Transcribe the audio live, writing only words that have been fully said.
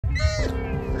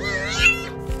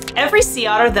Every sea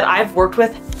otter that I've worked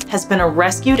with has been a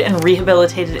rescued and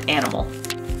rehabilitated animal.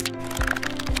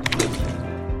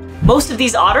 Most of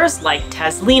these otters, like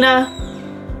Taslina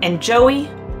and Joey,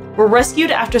 were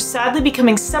rescued after sadly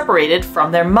becoming separated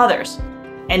from their mothers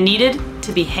and needed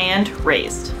to be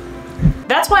hand-raised.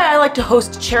 That's why I like to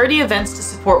host charity events to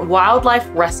support wildlife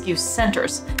rescue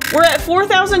centers. We're at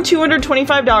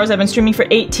 $4,225. I've been streaming for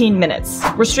 18 minutes.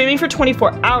 We're streaming for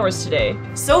 24 hours today.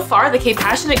 So far, the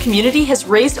KPassionate community has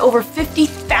raised over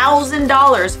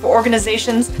 $50,000 for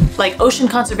organizations like Ocean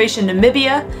Conservation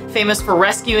Namibia, famous for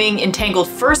rescuing entangled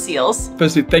fur seals.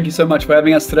 Firstly, thank you so much for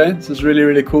having us today. This is really,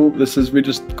 really cool. We're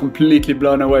just completely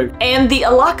blown away. And the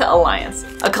Alaka Alliance,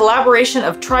 a collaboration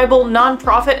of tribal,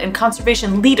 nonprofit, and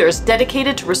conservation leaders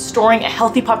dedicated to restoring a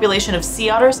healthy population of sea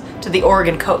otters to the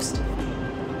Oregon coast.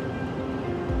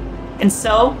 And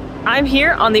so, I'm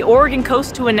here on the Oregon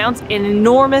coast to announce an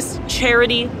enormous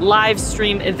charity live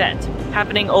stream event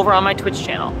happening over on my Twitch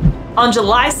channel. On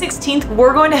July 16th,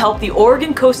 we're going to help the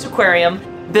Oregon Coast Aquarium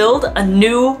build a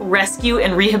new rescue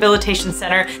and rehabilitation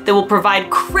center that will provide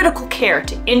critical care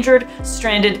to injured,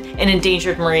 stranded, and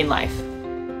endangered marine life.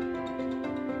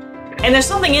 And there's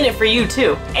something in it for you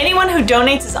too. Anyone who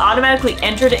donates is automatically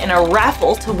entered in a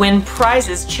raffle to win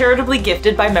prizes charitably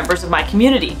gifted by members of my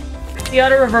community. Sea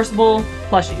Otter reversible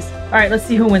plushies. All right, let's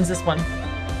see who wins this one.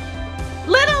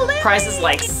 Little prizes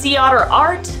like sea otter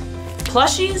art,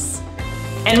 plushies,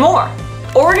 and more.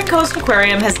 Oregon Coast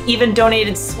Aquarium has even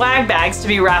donated swag bags to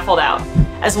be raffled out,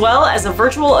 as well as a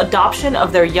virtual adoption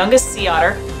of their youngest sea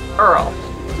otter, Earl.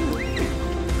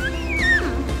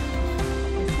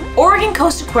 Oregon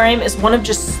Coast Aquarium is one of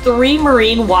just 3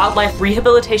 marine wildlife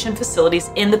rehabilitation facilities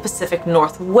in the Pacific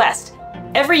Northwest.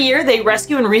 Every year, they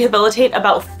rescue and rehabilitate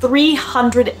about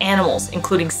 300 animals,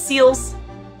 including seals,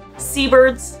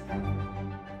 seabirds,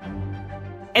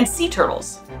 and sea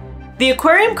turtles. The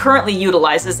aquarium currently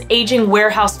utilizes aging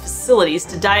warehouse facilities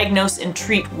to diagnose and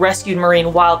treat rescued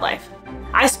marine wildlife.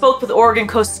 I spoke with Oregon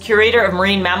Coast's curator of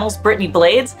marine mammals, Brittany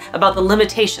Blades, about the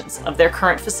limitations of their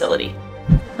current facility.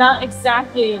 Not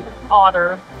exactly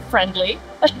otter friendly.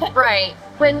 Right.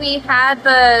 When we had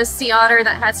the sea otter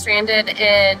that had stranded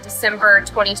in December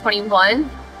 2021,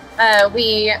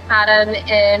 we had him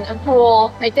in a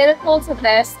pool identical to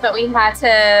this, but we had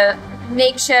to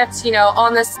makeshift,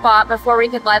 on the spot before we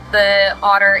could let the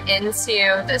otter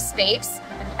into the space.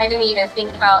 I didn't even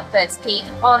think about the tape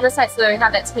on the side, so we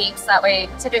have that tape so that way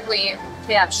typically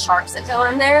they have sharks that go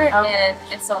in there, and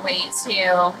it's a way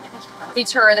to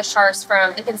deter the sharks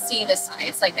from, they can see the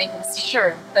sides, like they can see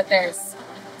that there's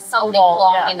something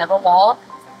blocking of a wall.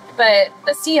 But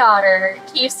the sea otter,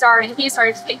 he started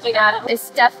picking at it. It's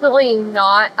definitely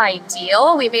not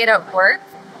ideal. We made it work.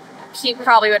 He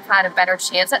probably would have had a better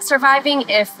chance at surviving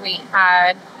if we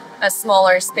had a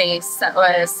smaller space that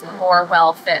was more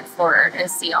well fit for a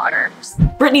sea otter.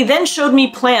 Brittany then showed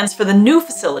me plans for the new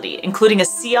facility, including a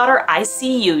sea otter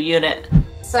ICU unit.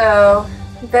 So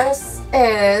this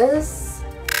is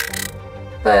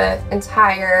the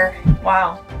entire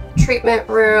treatment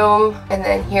room, and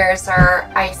then here's our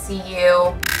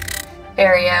ICU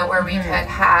area where we could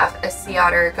have a sea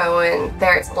otter go in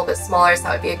there. It's a little bit smaller, so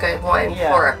that would be a good one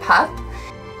for a pup.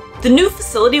 The new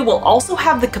facility will also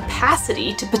have the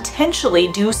capacity to potentially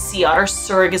do sea otter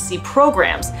surrogacy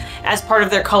programs as part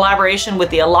of their collaboration with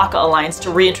the Alaka Alliance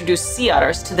to reintroduce sea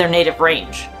otters to their native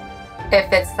range.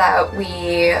 If it's that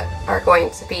we are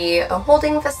going to be a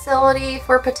holding facility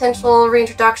for potential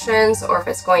reintroductions, or if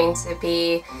it's going to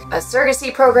be a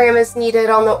surrogacy program is needed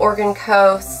on the Oregon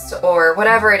coast, or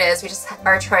whatever it is, we just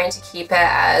are trying to keep it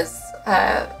as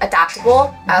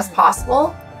adaptable as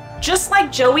possible. Just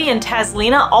like Joey and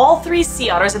Taslina, all 3 sea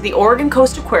otters at the Oregon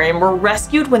Coast Aquarium were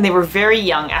rescued when they were very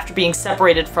young after being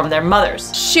separated from their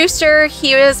mothers. Schuster,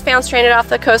 he was found stranded off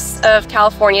the coast of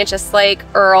California, just like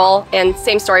Earl, and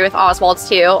same story with Oswald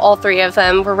too. All 3 of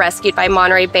them were rescued by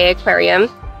Monterey Bay Aquarium.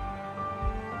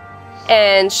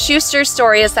 And Schuster's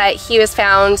story is that he was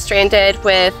found stranded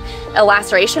with a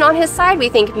laceration on his side, we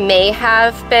think may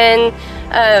have been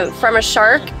from a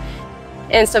shark.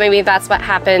 And so maybe that's what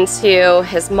happened to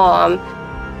his mom.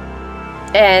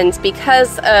 And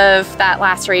because of that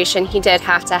laceration, he did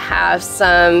have to have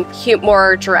some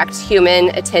more direct human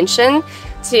attention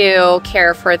to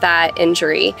care for that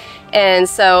injury. And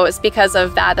so it's because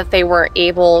of that that they weren't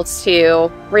able to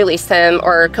release him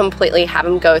or completely have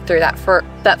him go through that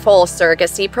full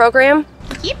surrogacy program.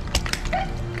 Keep.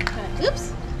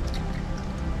 Oops.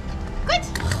 Good.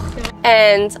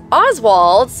 And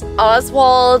Oswald,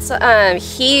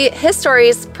 his story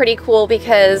is pretty cool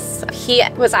because he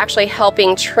was actually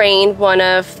helping train one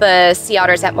of the sea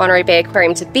otters at Monterey Bay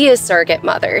Aquarium to be a surrogate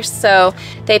mother. So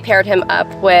they paired him up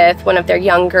with one of their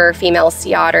younger female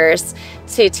sea otters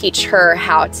to teach her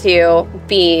how to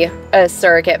be a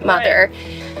surrogate mother.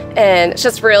 Right. And it's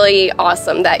just really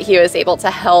awesome that he was able to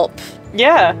help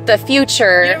the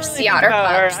future sea otter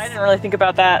pups. I didn't really think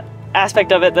about that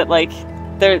aspect of it, that like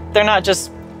they're not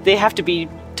just, they have to be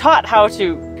taught how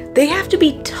to. They have to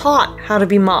be taught how to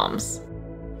be moms.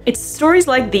 It's stories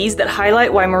like these that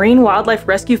highlight why marine wildlife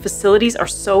rescue facilities are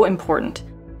so important.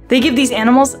 They give these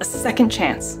animals a second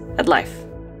chance at life.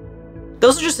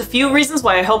 Those are just a few reasons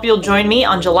why I hope you'll join me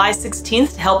on July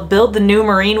 16th to help build the new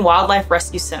Marine Wildlife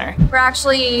Rescue Center. We're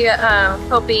actually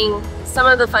hoping some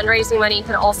of the fundraising money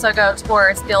could also go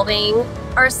towards building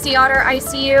our sea otter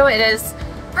ICU. It is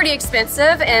pretty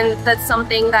expensive, and that's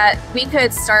something that we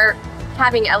could start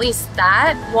having at least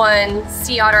that one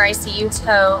sea otter ICU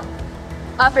tow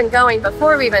up and going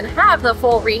before we even have the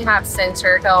full rehab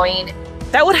center going.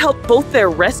 That would help both their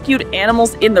rescued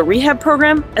animals in the rehab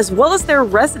program as well as their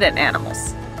resident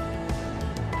animals.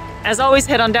 As always,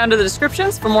 head on down to the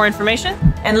descriptions for more information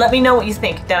and let me know what you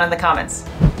think down in the comments.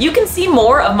 You can see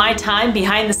more of my time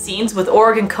behind the scenes with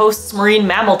Oregon Coast's marine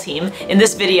mammal team in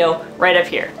this video right up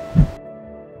here.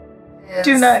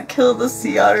 Do not kill the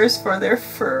sea otters for their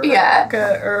fur. Yeah.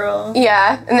 Earl.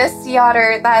 Yeah, and this sea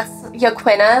otter, that's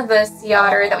Yaquina, the sea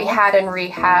otter that we had in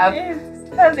rehab.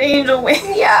 It has angel wings.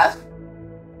 Yeah.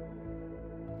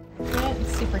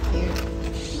 It's super cute.